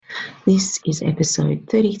This is episode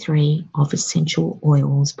 33 of Essential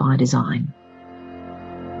Oils by Design.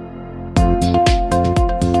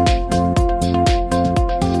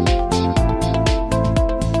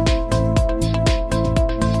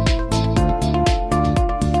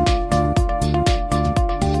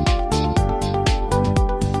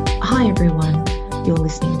 Hi everyone, you're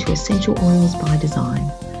listening to Essential Oils by Design,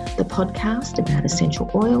 the podcast about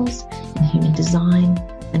essential oils and human design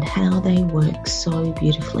and how they work so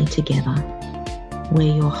beautifully together.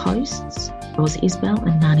 We're your hosts, Ros Isbell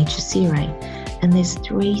and Nani Chisire, and there's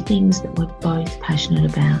three things that we're both passionate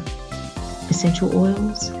about: essential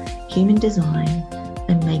oils, human design,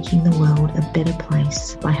 and making the world a better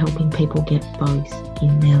place by helping people get both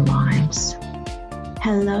in their lives.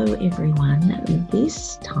 Hello everyone,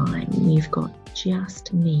 this time you've got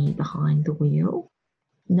just me behind the wheel.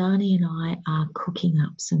 Nani and I are cooking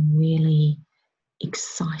up some really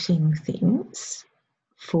exciting things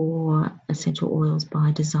for Essential Oils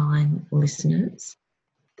by Design listeners,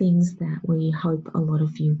 things that we hope a lot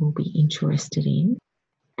of you will be interested in.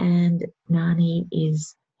 And Nani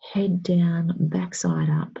is head down,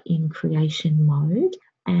 backside up in creation mode,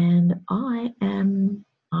 and I'm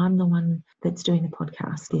the one that's doing the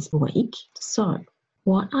podcast this week. So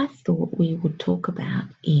what I thought we would talk about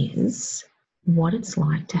is what it's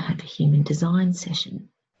like to have a human design session,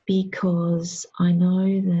 because I know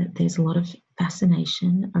that there's a lot of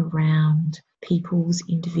fascination around people's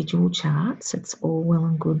individual charts. It's all well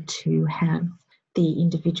and good to have the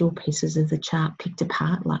individual pieces of the chart picked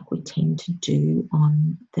apart like we tend to do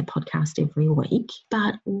on the podcast every week.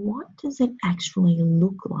 But what does it actually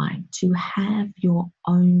look like to have your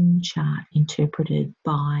own chart interpreted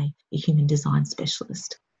by a human design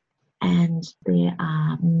specialist? And there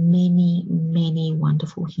are many, many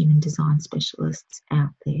wonderful human design specialists out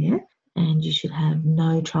there, and you should have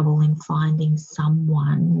no trouble in finding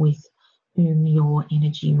someone with whom your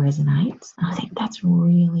energy resonates. And I think that's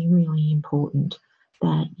really, really important,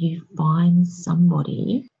 that you find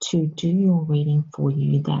somebody to do your reading for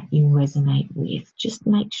you that you resonate with. Just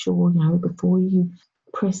make sure, before you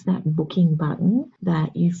press that booking button,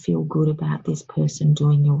 that you feel good about this person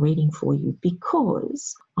doing your reading for you,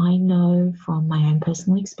 because I know from my own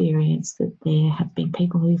personal experience that there have been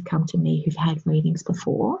people who've come to me who've had readings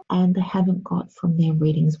before and they haven't got from their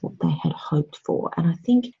readings what they had hoped for. And I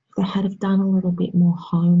think if they had have done a little bit more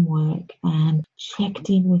homework and checked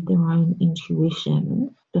in with their own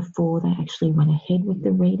intuition before they actually went ahead with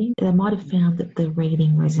the reading, they might have found that the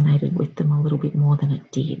reading resonated with them a little bit more than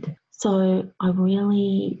it did. So I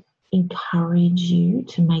really encourage you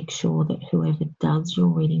to make sure that whoever does your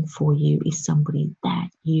reading for you is somebody that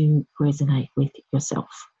you resonate with yourself.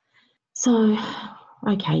 So,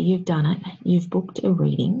 okay, you've done it. You've booked a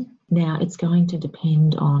reading. Now it's going to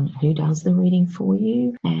depend on who does the reading for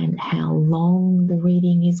you and how long the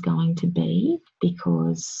reading is going to be,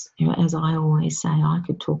 because, as I always say, I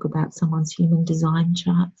could talk about someone's human design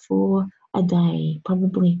chart for a day,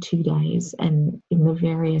 probably 2 days, and in the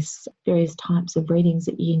various types of readings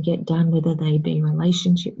that you can get done, whether they be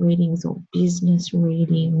relationship readings or business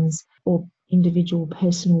readings or individual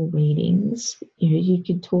personal readings, you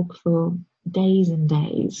could talk for days and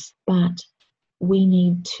days, but we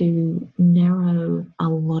need to narrow a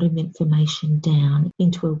lot of information down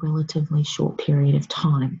into a relatively short period of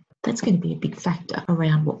time. That's going to be a big factor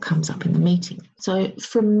around what comes up in the meeting. So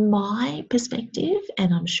from my perspective,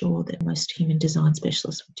 and I'm sure that most human design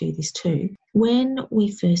specialists would do this too, when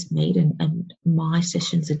we first meet, and my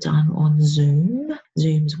sessions are done on Zoom.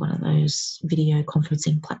 Zoom's one of those video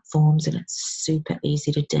conferencing platforms, and it's super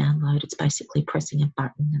easy to download. It's basically pressing a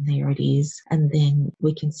button and there it is. And then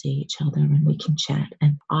we can see each other and we can chat,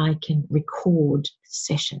 and I can record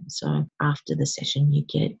session. So after the session, you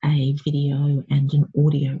get a video and an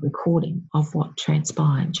audio recording of what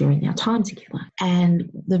transpired during our time together. And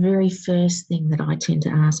the very first thing that I tend to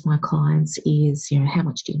ask my clients is, how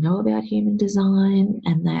much do you know about human design?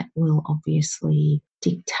 And that will obviously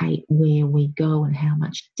dictate where we go and how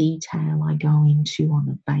much detail I go into on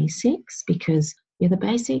the basics, because the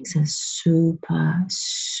basics are super,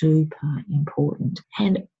 super important.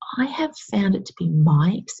 And I have found it to be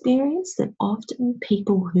my experience that often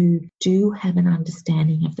people who do have an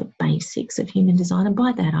understanding of the basics of human design, and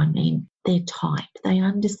by that I mean their type, they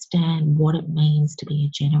understand what it means to be a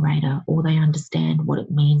generator, or they understand what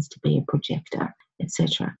it means to be a projector,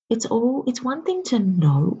 etc. It's one thing to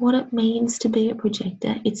know what it means to be a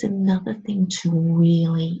projector. It's another thing to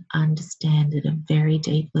really understand at a very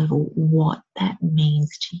deep level what that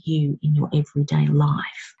means to you in your everyday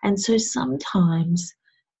life. And so sometimes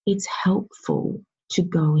it's helpful to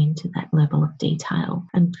go into that level of detail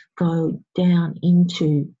and go down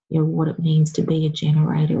into what it means to be a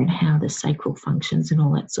generator and how the sacral functions and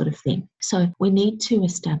all that sort of thing. So we need to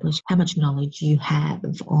establish how much knowledge you have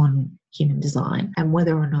on human design and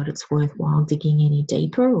whether or not it's worthwhile digging any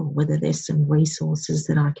deeper, or whether there's some resources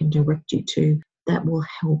that I can direct you to that will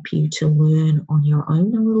help you to learn on your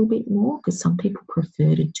own a little bit more, because some people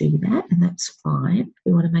prefer to do that, and that's fine.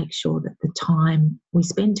 We want to make sure that the time we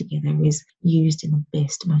spend together is used in the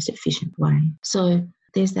best, most efficient way. So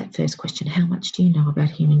there's that first question: how much do you know about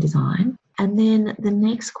human design? And then the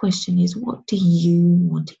next question is, what do you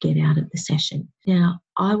want to get out of the session? Now,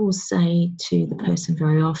 I will say to the person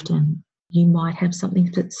very often, you might have something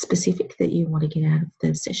that's specific that you want to get out of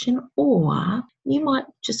the session, or you might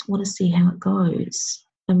just want to see how it goes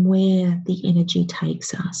and where the energy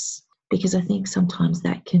takes us, because I think sometimes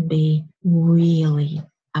that can be really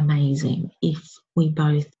amazing if we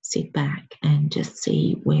both sit back and just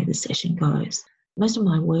see where the session goes. Most of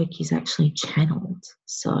my work is actually channeled.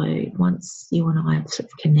 So once you and I have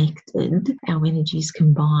sort of connected, our energies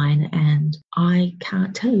combine, and I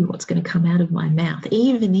can't tell you what's going to come out of my mouth.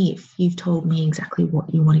 Even if you've told me exactly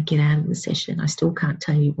what you want to get out of the session, I still can't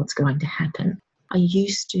tell you what's going to happen. I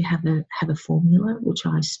used to have a formula which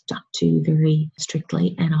I stuck to very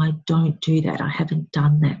strictly, and I don't do that. I haven't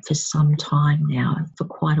done that for some time now. For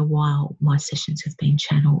quite a while, my sessions have been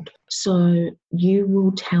channeled. So you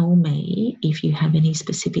will tell me if you have any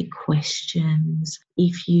specific questions,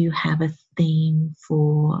 if you have a theme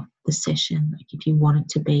for the session, like if you want it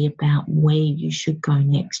to be about where you should go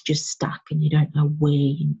next, you're stuck and you don't know where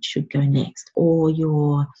you should go next, or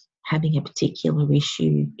you're having a particular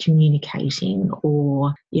issue communicating,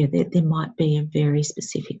 or there might be a very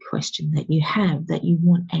specific question that you have that you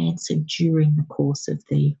want answered during the course of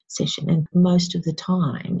the session. And most of the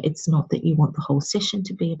time, it's not that you want the whole session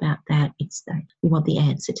to be about that, it's that you want the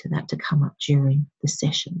answer to that to come up during the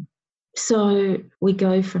session. So we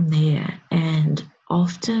go from there, and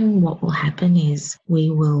often what will happen is we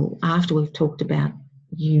will, after we've talked about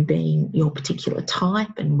you being your particular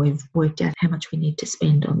type and we've worked out how much we need to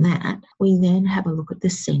spend on that, we then have a look at the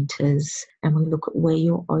centres and we look at where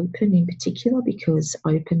you're open in particular, because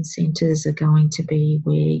open centres are going to be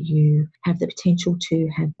where you have the potential to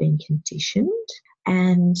have been conditioned.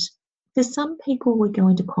 And for some people, we go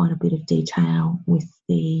into quite a bit of detail with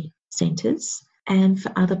the centres. And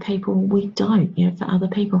for other people, we don't. For other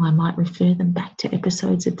people, I might refer them back to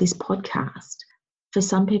episodes of this podcast. For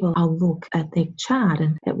some people, I'll look at their chart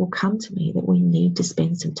and it will come to me that we need to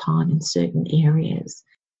spend some time in certain areas.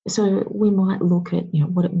 So we might look at,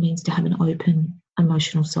 what it means to have an open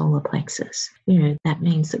emotional solar plexus. That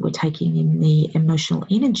means that we're taking in the emotional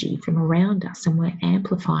energy from around us and we're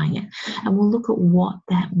amplifying it. And we'll look at what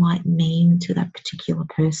that might mean to that particular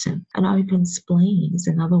person. An open spleen is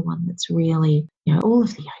another one that's really, all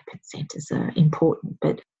of the open centers are important,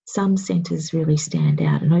 but some centres really stand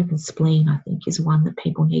out. An open spleen, I think, is one that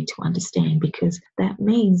people need to understand, because that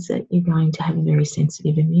means that you're going to have a very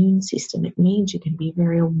sensitive immune system. It means you can be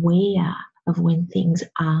very aware of when things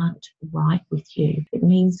aren't right with you. It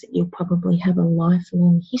means that you'll probably have a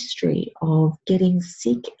lifelong history of getting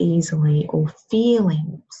sick easily or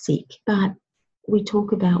feeling sick. But we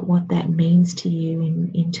talk about what that means to you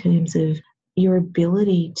in terms of your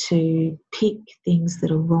ability to pick things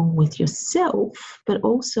that are wrong with yourself, but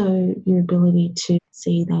also your ability to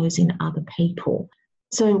see those in other people.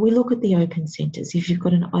 So we look at the open centres. If you've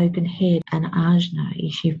got an open head, an ajna,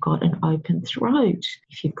 if you've got an open throat,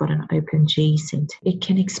 if you've got an open G centre, it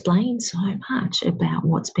can explain so much about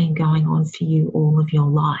what's been going on for you all of your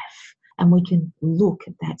life. And we can look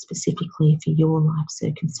at that specifically for your life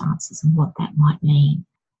circumstances and what that might mean.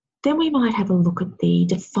 Then we might have a look at the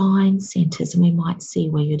defined centres, and we might see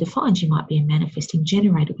where you're defined. You might be a manifesting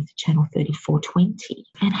generator with the channel 3420.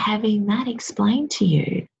 And having that explained to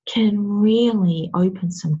you can really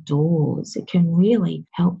open some doors. It can really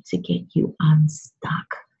help to get you unstuck,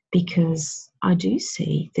 because I do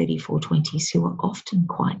see 3420s who are often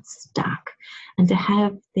quite stuck. And to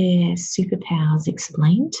have their superpowers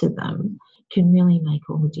explained to them can really make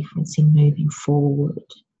all the difference in moving forward.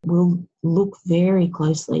 We'll look very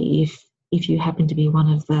closely if you happen to be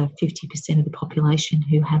one of the 50% of the population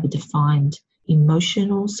who have a defined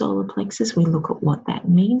emotional solar plexus. We look at what that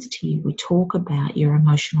means to you. We talk about your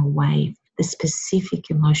emotional wave, the specific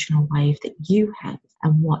emotional wave that you have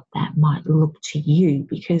and what that might look to you,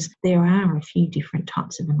 because there are a few different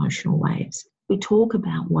types of emotional waves. We talk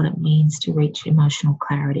about what it means to reach emotional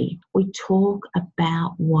clarity. We talk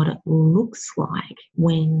about what it looks like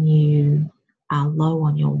when you are low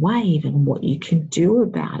on your wave and what you can do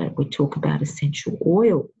about it. We talk about essential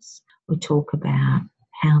oils. We talk about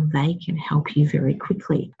how they can help you very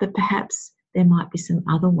quickly, but perhaps there might be some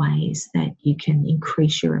other ways that you can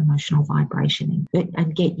increase your emotional vibration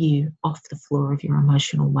and get you off the floor of your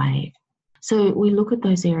emotional wave. So we look at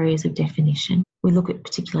those areas of definition. We look at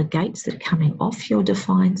particular gates that are coming off your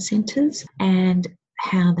defined centres and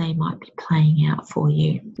how they might be playing out for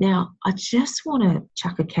you. Now, I just want to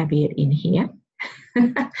chuck a caveat in here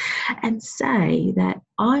and say that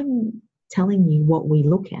I'm telling you what we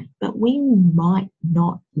look at, but we might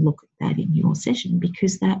not look at that in your session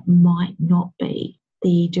because that might not be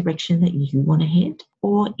the direction that you want to head.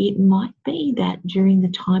 Or it might be that during the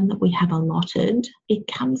time that we have allotted, it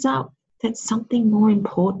comes up that something more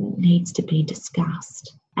important needs to be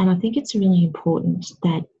discussed. And I think it's really important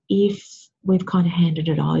that if we've kind of handed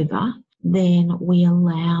it over, then we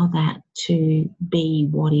allow that to be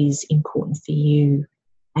what is important for you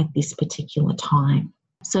at this particular time.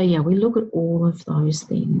 So yeah, we look at all of those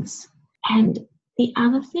things. And the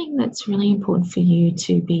other thing that's really important for you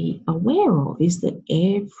to be aware of is that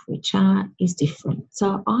every chart is different.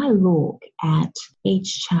 So I look at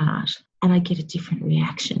each chart and I get a different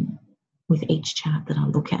reaction with each chart that I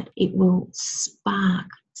look at. It will spark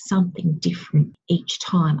something different each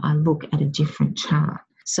time I look at a different chart.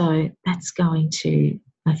 So that's going to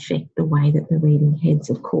affect the way that the reading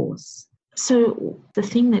heads, of course. So the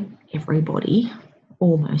thing that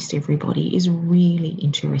almost everybody is really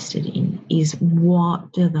interested in is,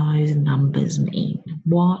 what do those numbers mean?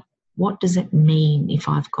 What does it mean if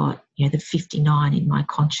I've got, the 59 in my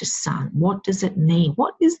conscious sun? What does it mean?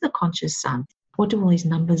 What is the conscious sun? What do all these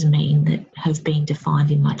numbers mean that have been defined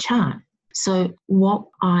in my chart? So what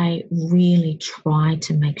I really try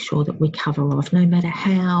to make sure that we cover off, no matter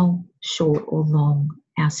how short or long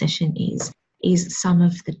our session is some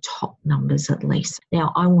of the top numbers at least.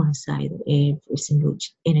 Now, I want to say that every single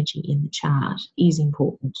energy in the chart is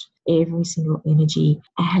important. Every single energy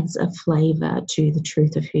adds a flavour to the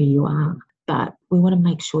truth of who you are. But we want to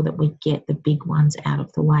make sure that we get the big ones out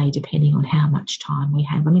of the way depending on how much time we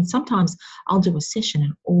have. I mean, sometimes I'll do a session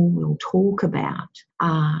and all we'll talk about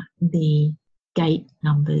are the gate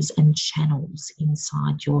numbers and channels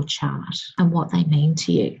inside your chart and what they mean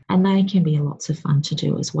to you. And they can be lots of fun to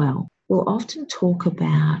do as well. We'll often talk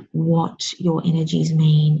about what your energies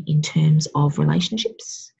mean in terms of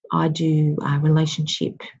relationships. I do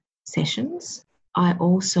relationship sessions. I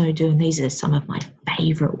also do, and these are some of my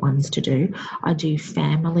favourite ones to do, I do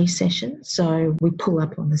family sessions. So we pull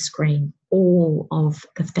up on the screen all of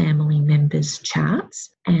the family members' charts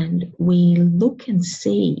and we look and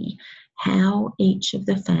see how each of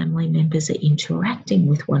the family members are interacting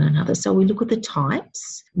with one another. So we look at the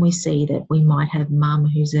types. We see that we might have mum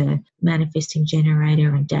who's a manifesting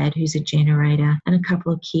generator and dad who's a generator and a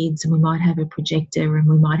couple of kids, and we might have a projector and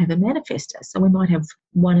we might have a manifestor. So we might have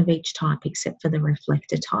one of each type except for the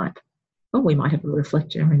reflector type. Or we might have a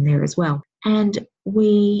reflector in there as well. And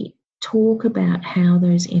we talk about how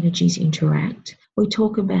those energies interact. We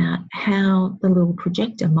talk about how the little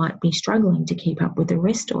projector might be struggling to keep up with the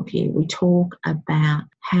rest of you. We talk about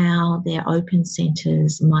how their open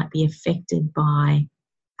centres might be affected by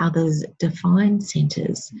others' defined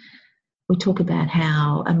centres. We talk about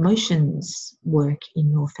how emotions work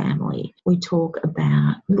in your family. We talk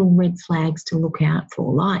about little red flags to look out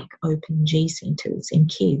for, like open G centres in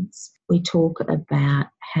kids. We talk about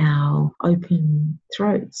how open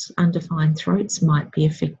throats, undefined throats might be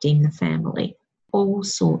affecting the family. All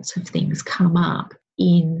sorts of things come up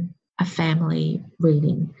in a family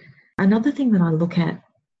reading. Another thing that I look at,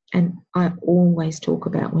 and I always talk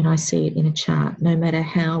about when I see it in a chart, no matter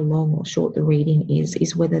how long or short the reading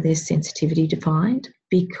is whether there's sensitivity defined,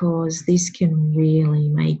 because this can really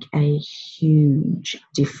make a huge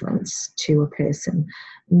difference to a person.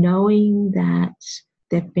 Knowing that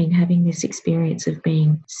they've been having this experience of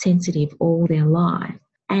being sensitive all their life,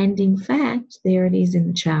 and in fact, there it is in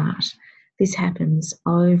the chart. This happens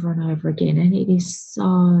over and over again, and it is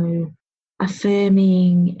so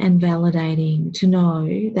affirming and validating to know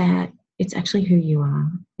that it's actually who you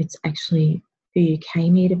are. It's actually who you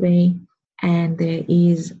came here to be, and there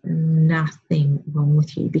is nothing wrong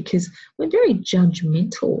with you, because we're very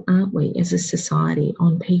judgmental, aren't we, as a society,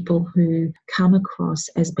 on people who come across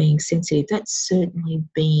as being sensitive. That's certainly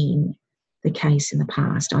been the case in the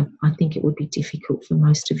past. I think it would be difficult for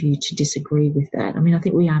most of you to disagree with that. I mean, I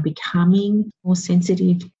think we are becoming more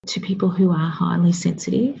sensitive to people who are highly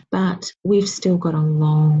sensitive, but we've still got a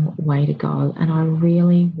long way to go. And I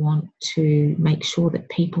really want to make sure that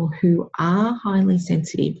people who are highly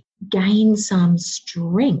sensitive gain some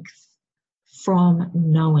strength from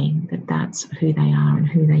knowing that that's who they are and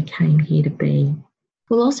who they came here to be.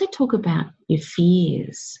 We'll also talk about your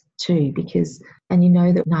fears too, because, and you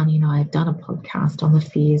know that Nani and I have done a podcast on the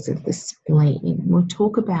fears of the spleen. We'll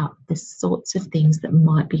talk about the sorts of things that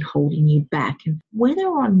might be holding you back and whether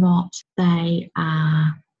or not they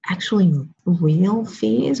are actually real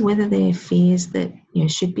fears, whether they're fears that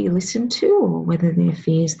should be listened to or whether they're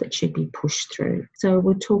fears that should be pushed through. So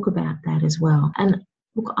we'll talk about that as well. And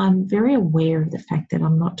look, I'm very aware of the fact that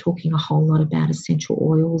I'm not talking a whole lot about essential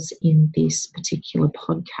oils in this particular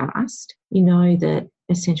podcast. You know that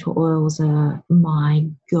essential oils are my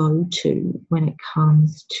go-to when it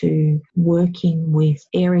comes to working with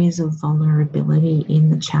areas of vulnerability in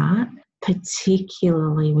the chart,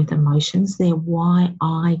 particularly with emotions. They're why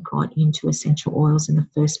I got into essential oils in the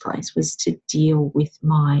first place, was to deal with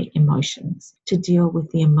my emotions, to deal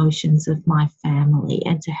with the emotions of my family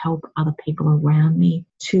and to help other people around me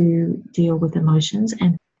to deal with emotions.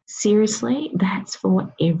 And seriously, that's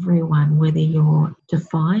for everyone, whether you're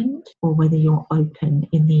defined or whether you're open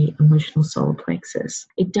in the emotional solar plexus.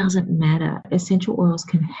 It doesn't matter. Essential oils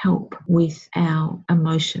can help with our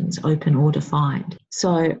emotions, open or defined.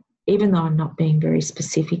 So even though I'm not being very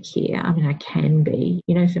specific here, I mean, I can be,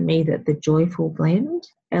 for me that the joyful blend,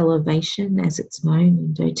 elevation as it's known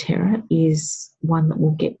in doTERRA, is one that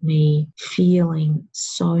will get me feeling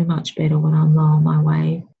so much better when I'm low on my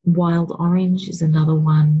way. Wild orange is another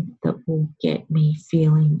one that will get me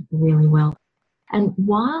feeling really well. And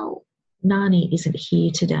while Nani isn't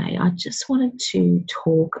here today, I just wanted to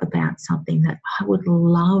talk about something that I would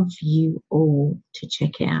love you all to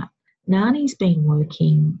check out. Nani's been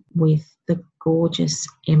working with the gorgeous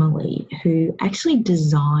Emily, who actually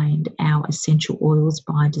designed our Essential Oils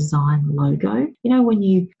by Design logo. When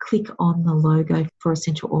you click on the logo for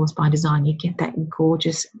Essential Oils by Design, you get that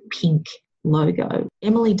gorgeous pink logo.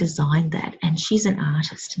 Emily designed that, and she's an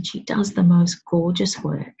artist and she does the most gorgeous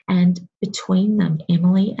work. And between them,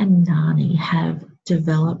 Emily and Nani have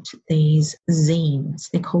developed these zines.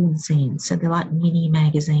 They're called zines, so they're like mini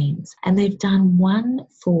magazines, and they've done one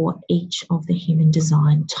for each of the human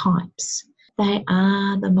design types. They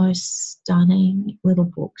are the most stunning little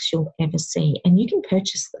books you'll ever see, and you can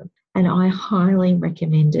purchase them. And I highly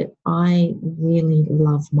recommend it. I really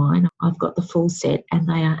love mine. I've got the full set and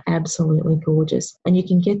they are absolutely gorgeous. And you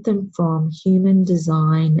can get them from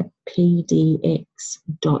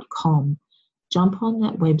humandesignpdx.com. Jump on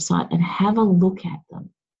that website and have a look at them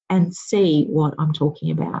and see what I'm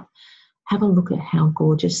talking about. Have a look at how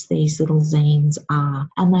gorgeous these little zines are.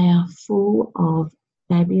 And they are full of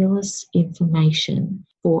fabulous information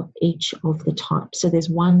for each of the types. So there's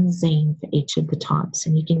one zine for each of the types,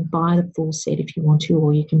 and you can buy the full set if you want to,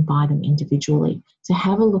 or you can buy them individually. So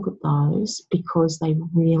have a look at those, because they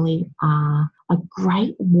really are a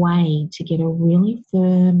great way to get a really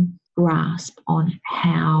firm grasp on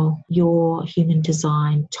how your human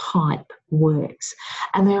design type works.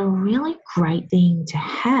 And they're a really great thing to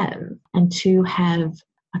have, and to have,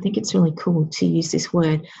 I think it's really cool to use this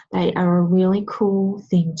word, they are a really cool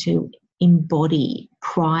thing to embody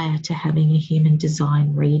prior to having a human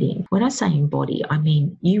design reading. When I say embody, I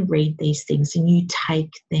mean you read these things and you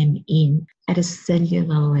take them in at a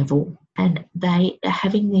cellular level. And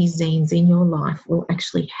having these zines in your life will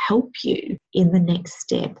actually help you in the next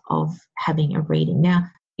step of having a reading. Now,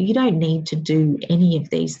 you don't need to do any of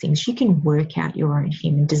these things. You can work out your own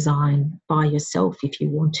human design by yourself if you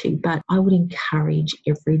want to, but I would encourage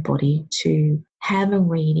everybody to have a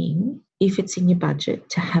reading, if it's in your budget,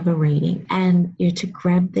 to have a reading, and to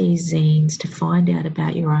grab these zines to find out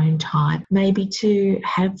about your own type. Maybe to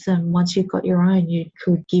have them, once you've got your own, you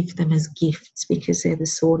could give them as gifts, because they're the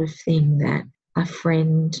sort of thing that a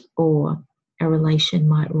friend or a relation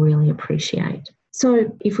might really appreciate.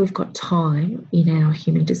 So if we've got time in our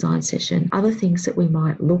human design session, other things that we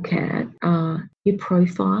might look at are your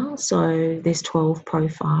profile. So there's 12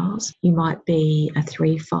 profiles. You might be a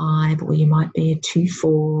 3-5, or you might be a 2-4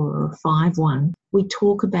 or a 5-1. We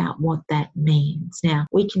talk about what that means. Now,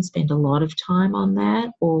 we can spend a lot of time on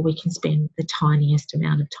that, or we can spend the tiniest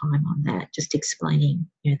amount of time on that, just explaining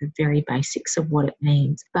the very basics of what it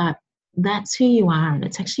means. But that's who you are, and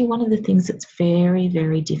it's actually one of the things that's very,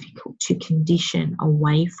 very difficult to condition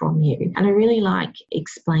away from you. And I really like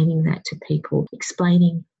explaining that to people,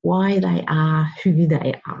 explaining why they are who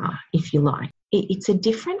they are, if you like. It's a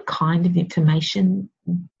different kind of information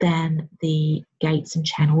than the gates and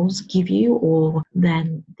channels give you, or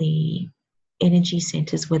than the energy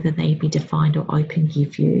centers, whether they be defined or open,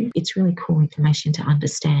 give you. It's really cool information to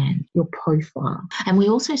understand your profile. And we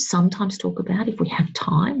also sometimes talk about, if we have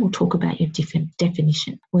time, we'll talk about your different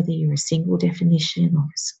definition, whether you're a single definition or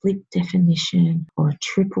a split definition or a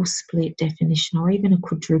triple split definition or even a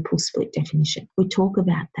quadruple split definition. We talk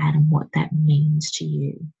about that and what that means to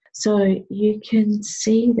you. So you can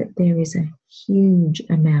see that there is a huge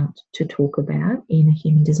amount to talk about in a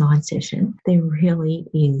human design session. There really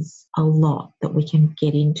is a lot that we can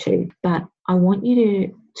get into, but I want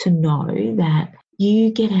you to know that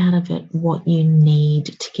you get out of it what you need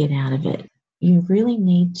to get out of it. You really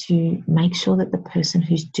need to make sure that the person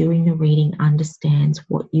who's doing the reading understands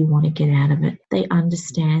what you want to get out of it. They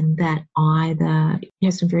understand that either you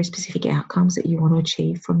have some very specific outcomes that you want to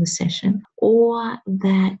achieve from the session, or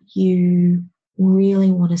that you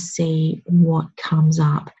really want to see what comes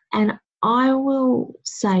up. And I will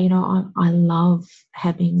say, I love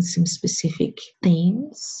having some specific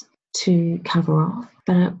themes to cover off,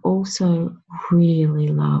 but I also really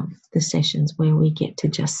love the sessions where we get to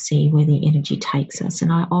just see where the energy takes us. And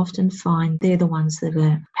I often find they're the ones that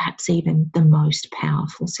are perhaps even the most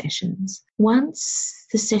powerful sessions. Once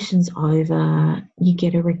the session's over, you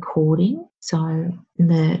get a recording. So in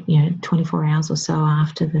the 24 hours or so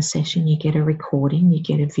after the session, you get a recording. You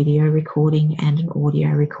get a video recording and an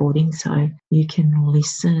audio recording, so you can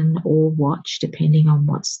listen or watch depending on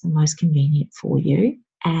what's the most convenient for you.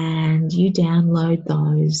 And you download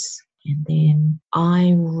those, and then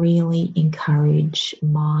I really encourage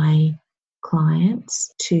my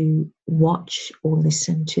clients to watch or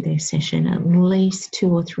listen to their session at least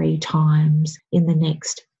 2 or 3 times in the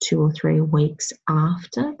next 2 or 3 weeks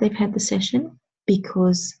after they've had the session,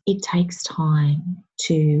 because it takes time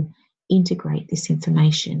to integrate this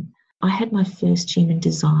information. I had my first human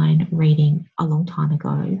design reading a long time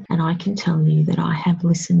ago, and I can tell you that I have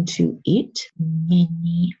listened to it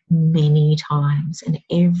many, many times. And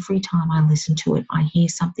every time I listen to it, I hear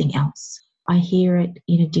something else. I hear it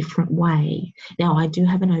in a different way. Now, I do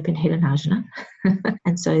have an open head and ajna,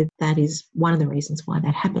 and so that is one of the reasons why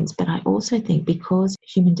that happens. But I also think because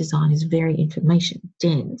human design is very information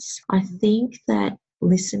dense, I think that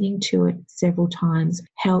listening to it several times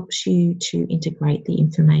helps you to integrate the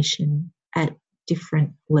information at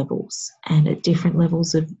different levels and at different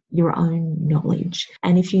levels of your own knowledge.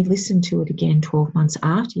 And if you listen to it again 12 months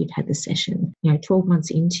after you've had the session, 12 months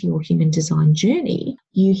into your human design journey,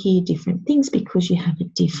 you hear different things because you have a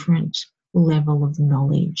different level of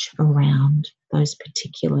knowledge around those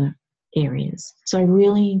particular areas. So I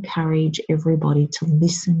really encourage everybody to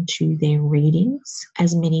listen to their readings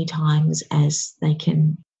as many times as they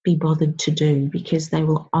can be bothered to do, because they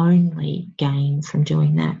will only gain from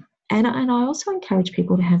doing that. And I also encourage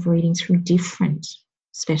people to have readings from different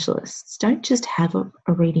specialists. Don't just have a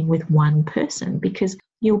reading with one person, because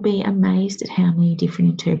you'll be amazed at how many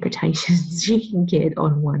different interpretations you can get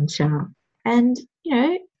on one chart. And,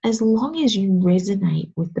 as long as you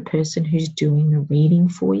resonate with the person who's doing the reading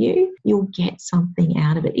for you, you'll get something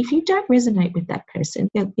out of it. If you don't resonate with that person,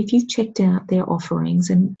 if you've checked out their offerings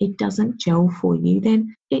and it doesn't gel for you,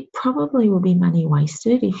 then it probably will be money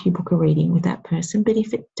wasted if you book a reading with that person. But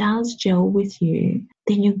if it does gel with you,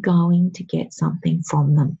 then you're going to get something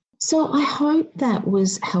from them. So I hope that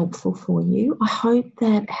was helpful for you. I hope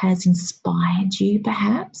that has inspired you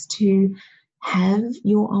perhaps to have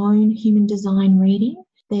your own human design reading.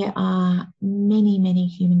 There are many, many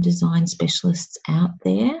human design specialists out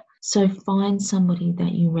there. So find somebody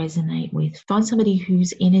that you resonate with. Find somebody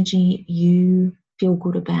whose energy you feel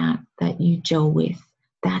good about, that you gel with.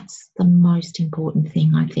 That's the most important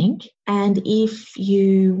thing, I think. And if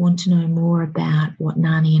you want to know more about what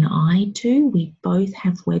Nani and I do, we both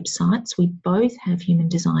have websites. We both have human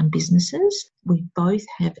design businesses. We both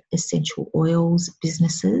have essential oils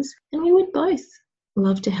businesses. And we would both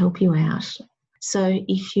love to help you out. So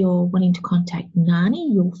if you're wanting to contact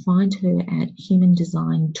Nani, you'll find her at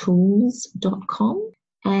humandesigntools.com,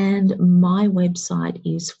 and my website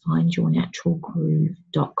is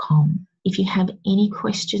findyournaturalgroove.com. If you have any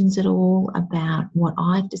questions at all about what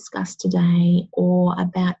I've discussed today or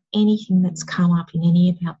about anything that's come up in any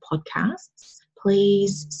of our podcasts,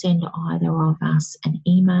 please send either of us an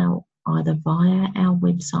email either via our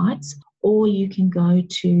websites, or you can go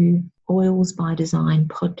to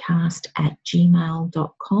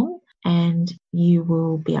oilsbydesignpodcast@gmail.com and you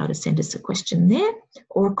will be able to send us a question there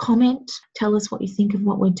or a comment. Tell us what you think of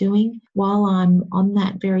what we're doing. While I'm on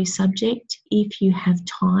that very subject, if you have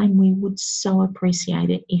time, we would so appreciate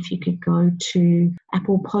it if you could go to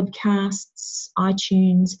Apple Podcasts,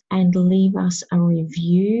 iTunes, and leave us a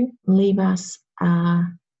review. Leave us a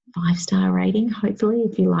 5-star rating, hopefully,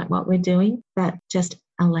 if you like what we're doing. That just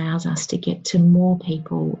allows us to get to more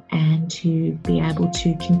people and to be able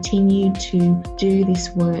to continue to do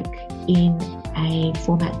this work in a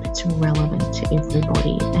format that's relevant to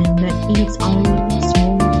everybody and that in its own